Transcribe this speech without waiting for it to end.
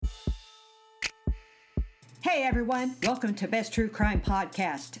Hey everyone, welcome to Best True Crime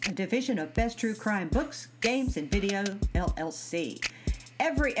Podcast, a division of Best True Crime Books, Games, and Video, LLC.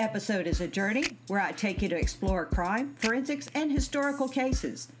 Every episode is a journey where I take you to explore crime, forensics, and historical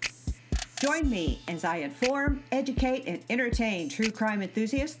cases. Join me as I inform, educate, and entertain true crime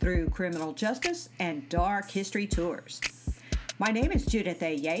enthusiasts through criminal justice and dark history tours. My name is Judith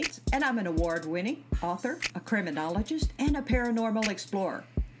A. Yates, and I'm an award-winning author, a criminologist, and a paranormal explorer.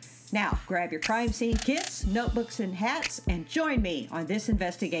 Now, grab your crime scene kits, notebooks, and hats, and join me on this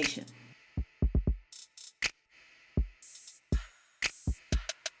investigation.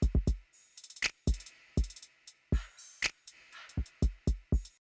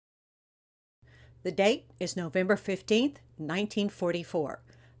 The date is November 15th, 1944.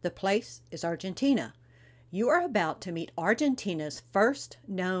 The place is Argentina. You are about to meet Argentina's first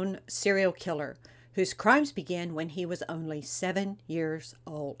known serial killer, whose crimes began when he was only 7 years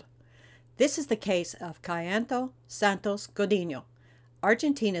old. This is the case of Santos Godino,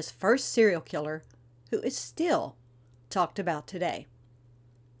 Argentina's first serial killer, who is still talked about today.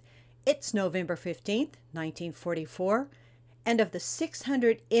 It's November 15th, 1944, and of the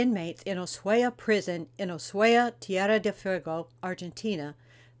 600 inmates in Ushuaia prison in Ushuaia, Tierra del Fuego, Argentina,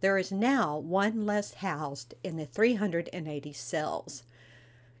 there is now one less housed in the 380 cells.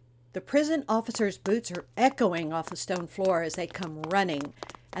 The prison officers' boots are echoing off the stone floor as they come running,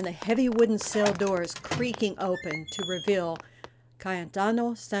 and the heavy wooden cell doors creaking open to reveal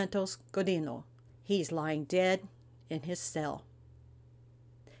Santos Godino. He's lying dead in his cell.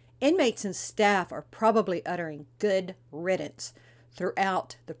 Inmates and staff are probably uttering good riddance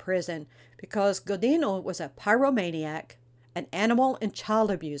throughout the prison because Godino was a pyromaniac, an animal and child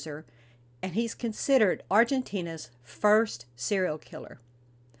abuser, and he's considered Argentina's first serial killer.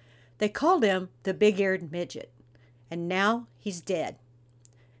 They called him the big-eared midget, and now he's dead.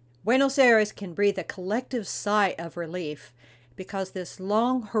 Buenos Aires can breathe a collective sigh of relief because this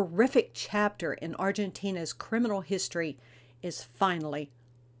long, horrific chapter in Argentina's criminal history is finally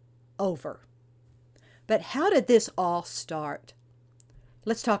over. But how did this all start?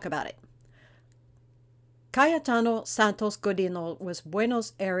 Let's talk about it. Santos Godino was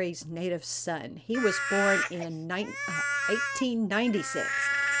Buenos Aires' native son. He was born in 1896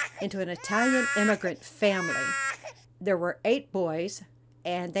 into an Italian immigrant family. There were 8 boys,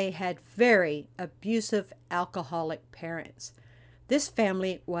 and they had very abusive, alcoholic parents. This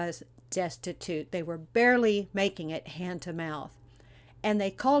family was destitute. They were barely making it hand to mouth, and they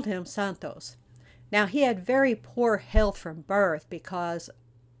called him Santos. Now, he had very poor health from birth because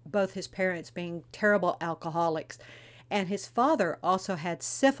both his parents being terrible alcoholics, and his father also had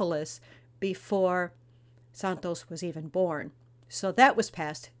syphilis before Santos was even born. So that was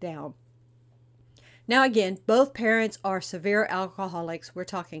passed down. Now again, both parents are severe alcoholics. We're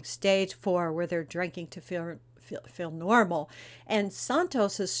talking stage 4 where they're drinking to feel normal. And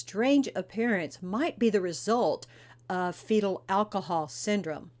Santos's strange appearance might be the result of fetal alcohol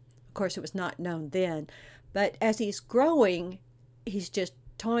syndrome. Of course, it was not known then. But as he's growing, he's just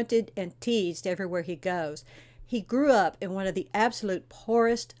taunted and teased everywhere he goes. He grew up in one of the absolute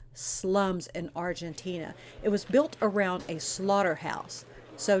poorest slums in Argentina. It was built around a slaughterhouse.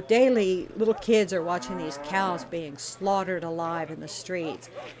 So daily, little kids are watching these cows being slaughtered alive in the streets.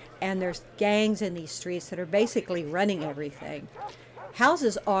 And there's gangs in these streets that are basically running everything.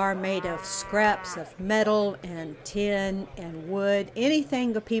 Houses are made of scraps of metal and tin and wood,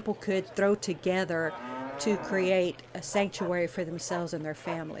 anything the people could throw together to create a sanctuary for themselves and their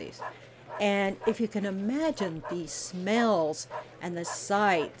families. And if you can imagine the smells and the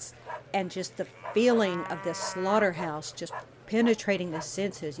sights and just the feeling of this slaughterhouse just penetrating the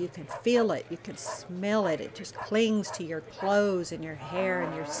senses, you can feel it, you can smell it, it just clings to your clothes and your hair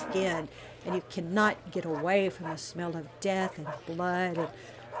and your skin, and you cannot get away from the smell of death and blood and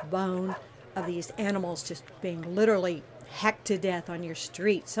bone of these animals just being literally hacked to death on your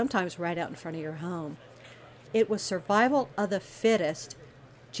street, sometimes right out in front of your home. It was survival of the fittest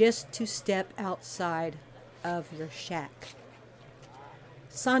just to step outside of your shack.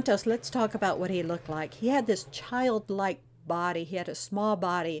 Santos, let's talk about what he looked like. He had this childlike body. He had a small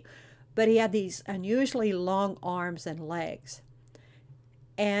body, but he had these unusually long arms and legs.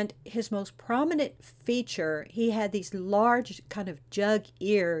 And his most prominent feature, he had these large kind of jug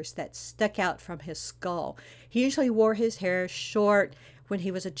ears that stuck out from his skull. He usually wore his hair short. When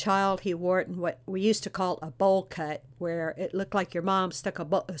he was a child, he wore it in what we used to call a bowl cut, where it looked like your mom stuck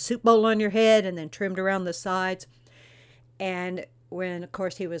a soup bowl on your head and then trimmed around the sides. And when, of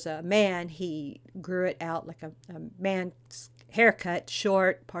course, he was a man, he grew it out like a man's haircut,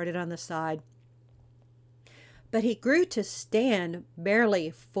 short, parted on the side. But he grew to stand barely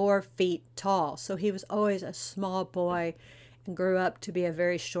 4 feet tall, so he was always a small boy and grew up to be a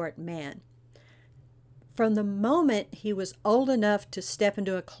very short man. From the moment he was old enough to step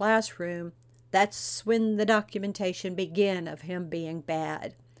into a classroom, that's when the documentation began of him being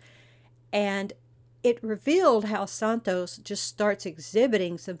bad. And it revealed how Santos just starts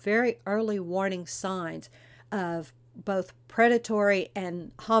exhibiting some very early warning signs of both predatory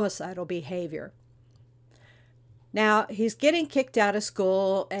and homicidal behavior. Now, he's getting kicked out of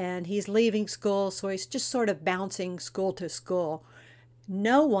school and he's leaving school, so he's just sort of bouncing school to school.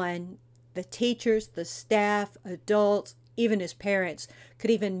 No one, the teachers, the staff, adults, even his parents, could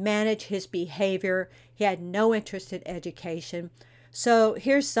even manage his behavior. He had no interest in education. So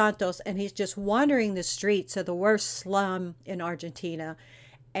here's Santos, and he's just wandering the streets of the worst slum in Argentina,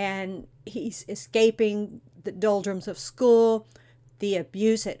 and he's escaping the doldrums of school, the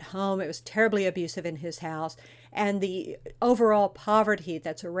abuse at home. It was terribly abusive in his house, and the overall poverty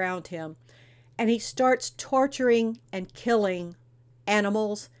that's around him. And he starts torturing and killing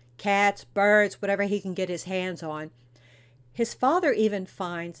animals, cats, birds, whatever he can get his hands on. His father even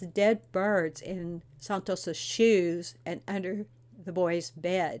finds dead birds in Santos's shoes and under the boy's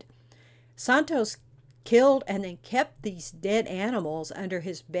bed. Santos killed and then kept these dead animals under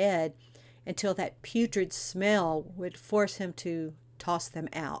his bed until that putrid smell would force him to toss them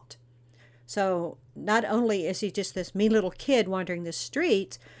out. So not only is he just this mean little kid wandering the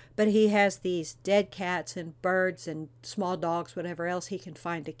streets, but he has these dead cats and birds and small dogs, whatever else he can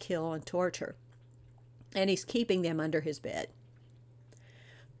find to kill and torture. And he's keeping them under his bed.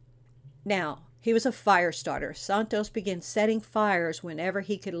 Now, he was a fire starter. Santos began setting fires whenever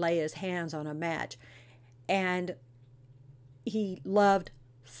he could lay his hands on a match. And he loved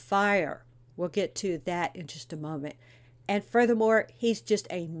fire. We'll get to that in just a moment. And furthermore, he's just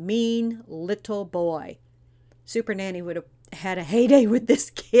a mean little boy. Super Nanny would have had a heyday with this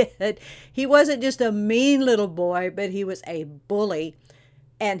kid. He wasn't just a mean little boy, but he was a bully.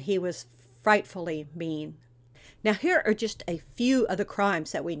 And he was frightfully mean. Now, here are just a few of the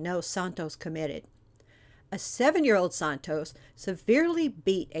crimes that we know Santos committed. A 7-year-old Santos severely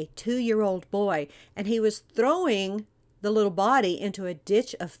beat a 2-year-old boy, and he was throwing the little body into a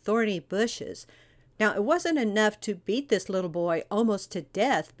ditch of thorny bushes. Now, it wasn't enough to beat this little boy almost to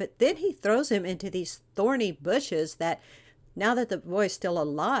death, but then he throws him into these thorny bushes that, now that the boy's still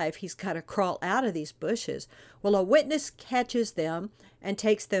alive, he's got to crawl out of these bushes. Well, a witness catches them and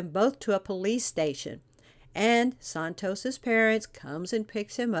takes them both to a police station. And Santos's parents comes and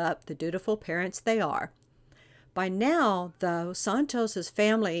picks him up, the dutiful parents they are. By now, though, Santos's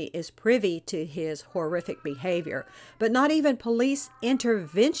family is privy to his horrific behavior, but not even police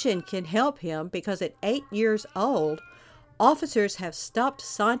intervention can help him because at 8 years old, officers have stopped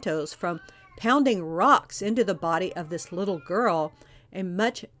Santos from pounding rocks into the body of this little girl, a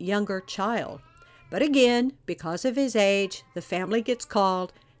much younger child. But again, because of his age, the family gets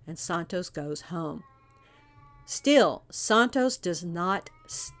called and Santos goes home. Still, Santos does not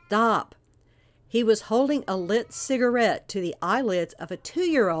stop. He was holding a lit cigarette to the eyelids of a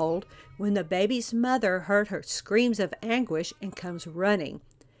 2-year-old when the baby's mother heard her screams of anguish and comes running.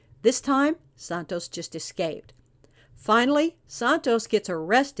 This time, Santos just escaped. Finally, Santos gets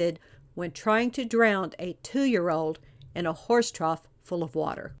arrested when trying to drown a 2-year-old in a horse trough full of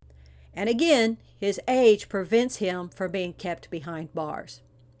water. And again, his age prevents him from being kept behind bars.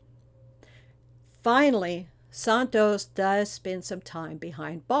 Finally, Santos does spend some time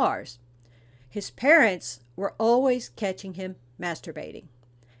behind bars. His parents were always catching him masturbating.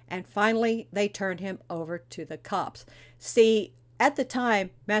 And finally, they turned him over to the cops. See, at the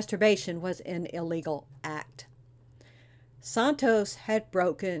time, masturbation was an illegal act. Santos had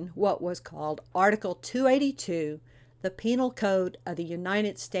broken what was called Article 282, the Penal Code of the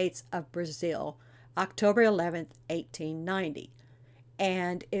United States of Brazil, October 11th, 1890.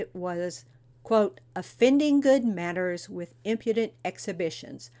 And it was, quote, offending good manners with impudent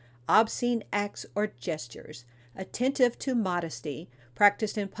exhibitions, obscene acts or gestures, attentive to modesty,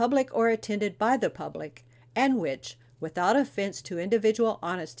 practiced in public or attended by the public, and which, without offense to individual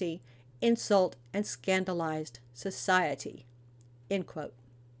honesty, insult and scandalized society, end quote.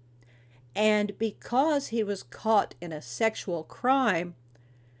 And because he was caught in a sexual crime,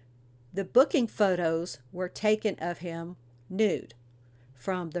 the booking photos were taken of him nude,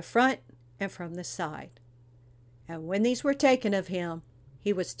 from the front and from the side. And when these were taken of him,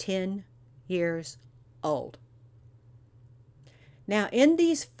 he was 10 years old. Now, in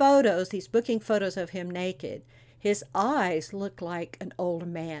these photos, these booking photos of him naked, his eyes look like an old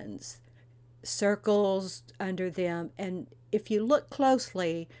man's, circles under them. And if you look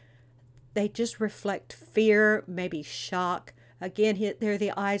closely, they just reflect fear, maybe shock. Again, they're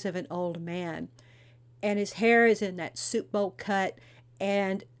the eyes of an old man. And his hair is in that soup bowl cut,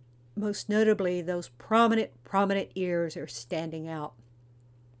 and most notably, those prominent ears are standing out.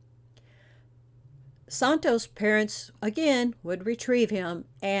 Santos' parents, again, would retrieve him,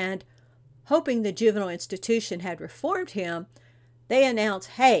 and hoping the juvenile institution had reformed him, they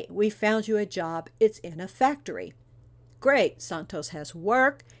announced, hey, we found you a job. It's in a factory. Great, Santos has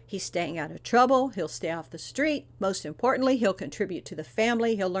work. He's staying out of trouble. He'll stay off the street. Most importantly, he'll contribute to the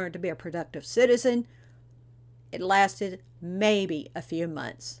family. He'll learn to be a productive citizen. It lasted maybe a few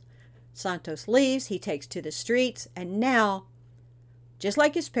months. Santos leaves. He takes to the streets. And now, just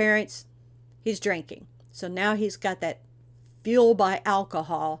like his parents, he's drinking. So now he's got that fuel by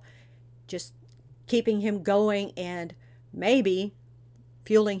alcohol just keeping him going and maybe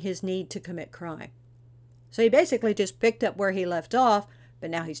fueling his need to commit crime. So he basically just picked up where he left off, but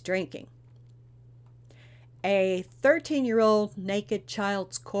now he's drinking. A 13-year-old naked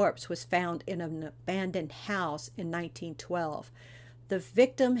child's corpse was found in an abandoned house in 1912. The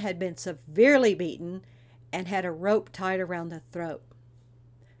victim had been severely beaten and had a rope tied around the throat.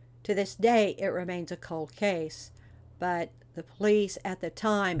 To this day, it remains a cold case, but the police at the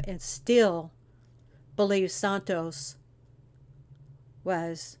time and still believe Santos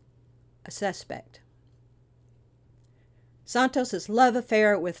was a suspect. Santos's love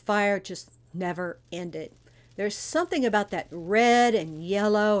affair with fire just never ended. There's something about that red and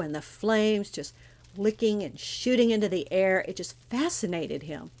yellow and the flames just licking and shooting into the air. It just fascinated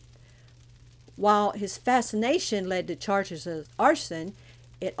him. While his fascination led to charges of arson,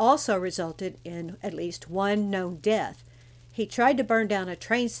 it also resulted in at least one known death. He tried to burn down a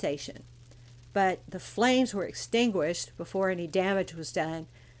train station, but the flames were extinguished before any damage was done.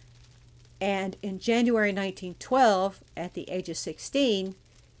 And in January 1912, at the age of 16,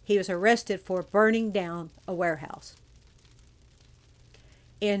 he was arrested for burning down a warehouse.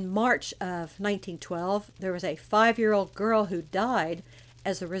 In March of 1912, there was a 5-year-old girl who died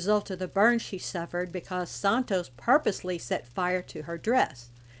as a result of the burns she suffered because Santos purposely set fire to her dress.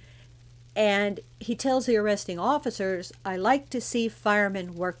 And he tells the arresting officers, I like to see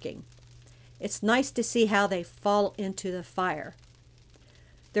firemen working. It's nice to see how they fall into the fire.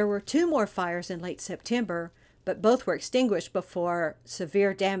 There were 2 more fires in late September, but both were extinguished before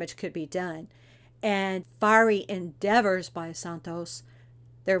severe damage could be done. And fiery endeavors by Santos,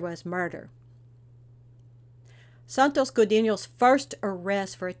 there was murder. Santos Godino's first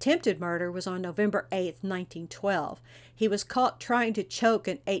arrest for attempted murder was on November 8, 1912. He was caught trying to choke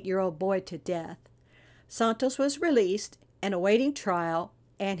an 8-year-old boy to death. Santos was released and awaiting trial,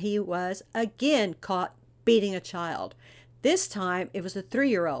 and he was again caught beating a child. This time, it was a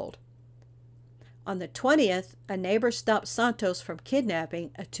 3-year-old. On the 20th, a neighbor stopped Santos from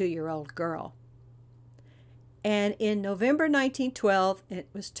kidnapping a 2-year-old girl. And in November 1912, it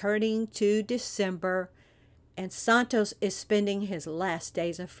was turning to December, and Santos is spending his last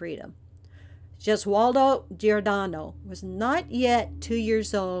days of freedom. Gesualdo Giordano was not yet 2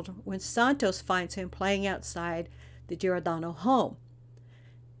 years old when Santos finds him playing outside the Giordano home.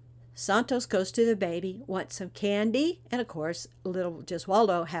 Santos goes to the baby, wants some candy, and of course, little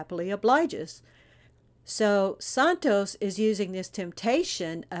Gesualdo happily obliges. So Santos is using this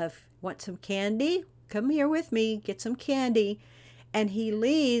temptation of, want some candy? Come here with me, get some candy. And he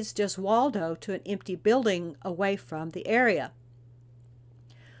leads Gesualdo to an empty building away from the area.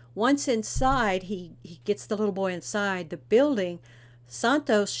 Once inside, he gets the little boy inside the building.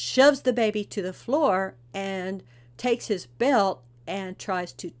 Santos shoves the baby to the floor and takes his belt and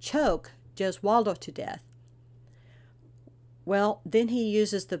tries to choke Gesualdo to death. Well, then he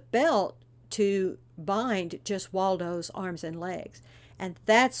uses the belt to bind Gesualdo's arms and legs. And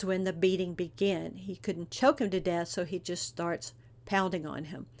that's when the beating began. He couldn't choke him to death, so he just starts pounding on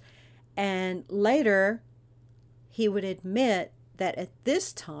him. And later, he would admit that at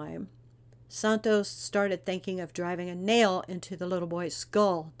this time, Santos started thinking of driving a nail into the little boy's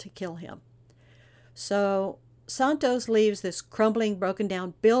skull to kill him. So Santos leaves this crumbling, broken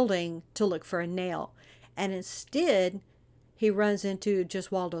down building to look for a nail. And instead, he runs into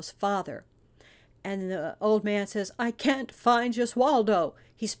Gesualdo's father. And the old man says, I can't find Gesualdo.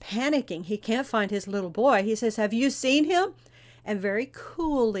 He's panicking. He can't find his little boy. He says, have you seen him? And very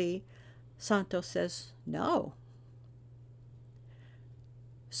coolly, Santos says, no.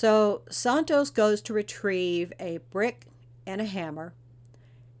 So Santos goes to retrieve a brick and a hammer.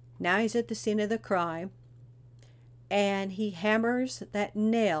 Now he's at the scene of the crime. And he hammers that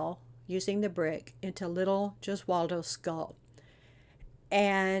nail using the brick into little Gesualdo's skull.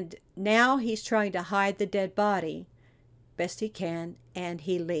 And now he's trying to hide the dead body. best he can, and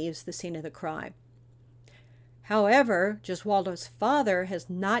he leaves the scene of the crime. However, Gesualdo's father has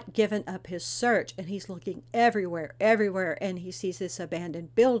not given up his search, and he's looking everywhere, and he sees this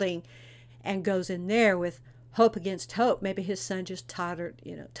abandoned building and goes in there with hope against hope. Maybe his son just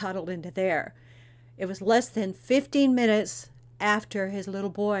toddled into there. It was less than 15 minutes after his little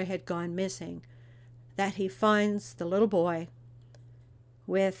boy had gone missing that he finds the little boy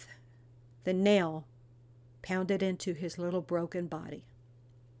with the nail pounded into his little broken body.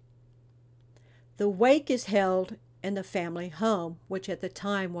 The wake is held in the family home, which at the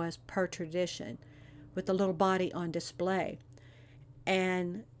time was per tradition, with the little body on display.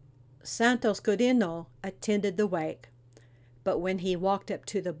 And Santos Godino attended the wake, but when he walked up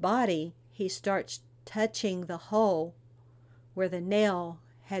to the body, he starts touching the hole where the nail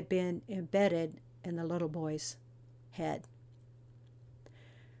had been embedded in the little boy's head.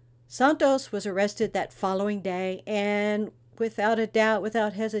 Santos was arrested that following day, and without a doubt,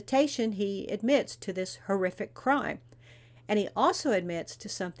 without hesitation, he admits to this horrific crime. And he also admits to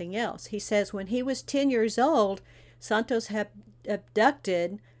something else. He says when he was 10 years old, Santos had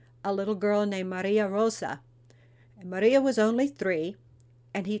abducted a little girl named Maria Rosa. And Maria was only 3,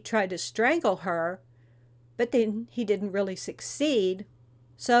 and he tried to strangle her, but then he didn't really succeed.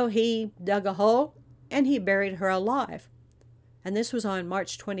 So he dug a hole and he buried her alive. And this was on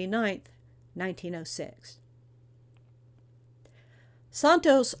March 29th, 1906.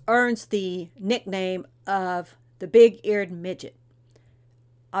 Santos earns the nickname of the big-eared midget,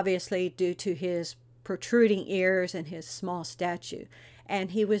 obviously due to his protruding ears and his small stature.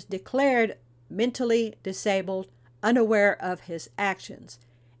 And he was declared mentally disabled, unaware of his actions,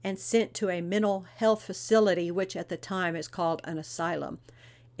 and sent to a mental health facility, which at the time is called an asylum,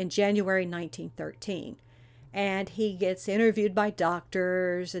 in January 1913. And he gets interviewed by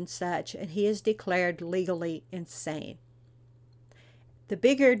doctors and such, and he is declared legally insane. The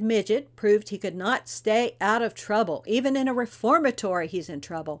big-eared midget proved he could not stay out of trouble. Even in a reformatory, he's in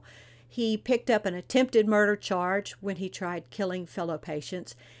trouble. He picked up an attempted murder charge when he tried killing fellow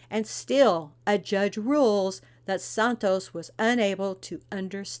patients, and still a judge rules that Santos was unable to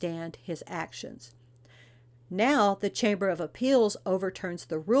understand his actions. Now the Chamber of Appeals overturns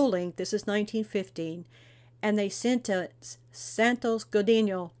the ruling. This is 1915, and they sentence Santos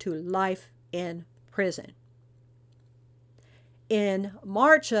Godino to life in prison. In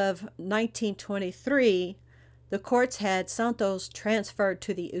March of 1923, the courts had Santos transferred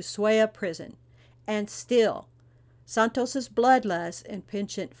to the Ushuaia prison, and still, Santos's bloodlust and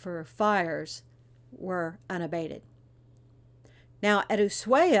penchant for fires were unabated. Now, at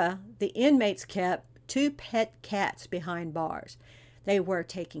Ushuaia, the inmates kept 2 pet cats behind bars. They were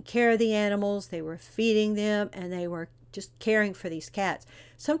taking care of the animals, they were feeding them, and they were just caring for these cats.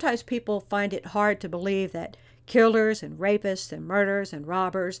 Sometimes people find it hard to believe that killers and rapists and murderers and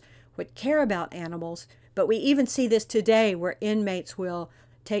robbers would care about animals, but we even see this today where inmates will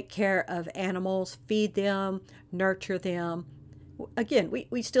take care of animals, feed them, nurture them. Again,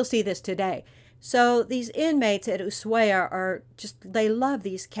 we still see this today. So these inmates at Ushuaia they love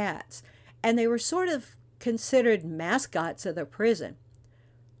these cats, and they were sort of considered mascots of the prison.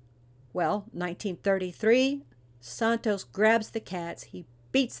 Well, 1933, Santos grabs the cats, he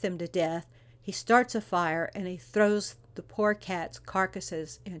beats them to death, he starts a fire, and he throws the poor cats'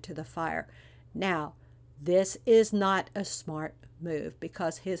 carcasses into the fire. Now, this is not a smart move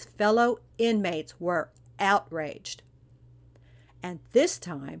because his fellow inmates were outraged. And this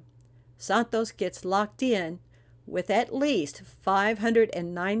time, Santos gets locked in with at least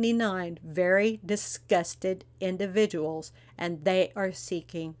 599 very disgusted individuals, and they are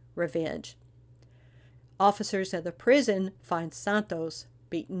seeking revenge. Officers of the prison find Santos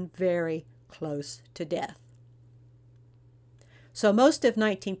beaten very close to death. So most of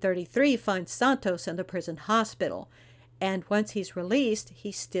 1933 finds Santos in the prison hospital, and once he's released,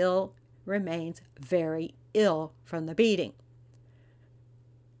 he still remains very ill from the beating.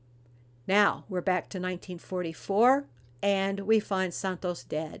 Now, we're back to 1944, and we find Santos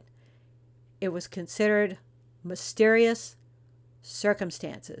dead. It was considered mysterious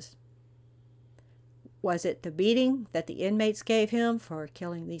circumstances. Was it the beating that the inmates gave him for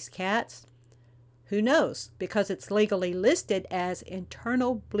killing these cats? Who knows, because it's legally listed as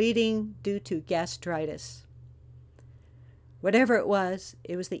internal bleeding due to gastritis. Whatever it was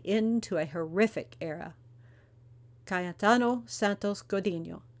the end to a horrific era. Cayetano Santos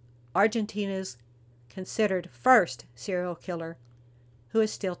Godino, Argentina's considered first serial killer, who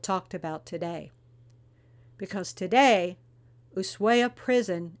is still talked about today. Because today, Ushuaia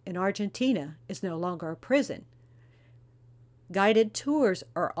prison in Argentina is no longer a prison. Guided tours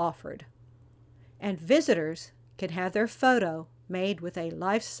are offered, and visitors can have their photo made with a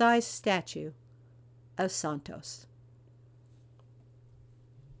life-size statue of Santos.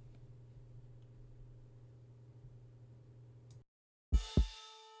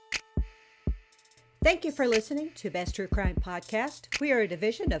 Thank you for listening to Best True Crime Podcast. We are a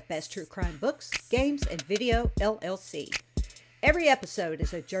division of Best True Crime Books, Games, and Video, LLC. Every episode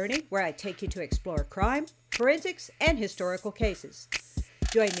is a journey where I take you to explore crime, forensics, and historical cases.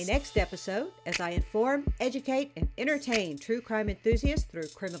 Join me next episode as I inform, educate, and entertain true crime enthusiasts through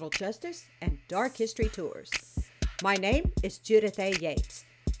criminal justice and dark history tours. My name is Judith A. Yates.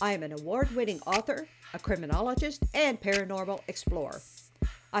 I am an award-winning author, a criminologist, and paranormal explorer.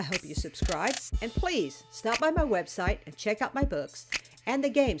 I hope you subscribe, and please stop by my website and check out my books and the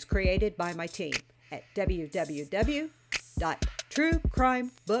games created by my team at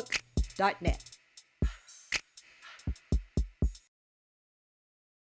www.truecrimebook.net.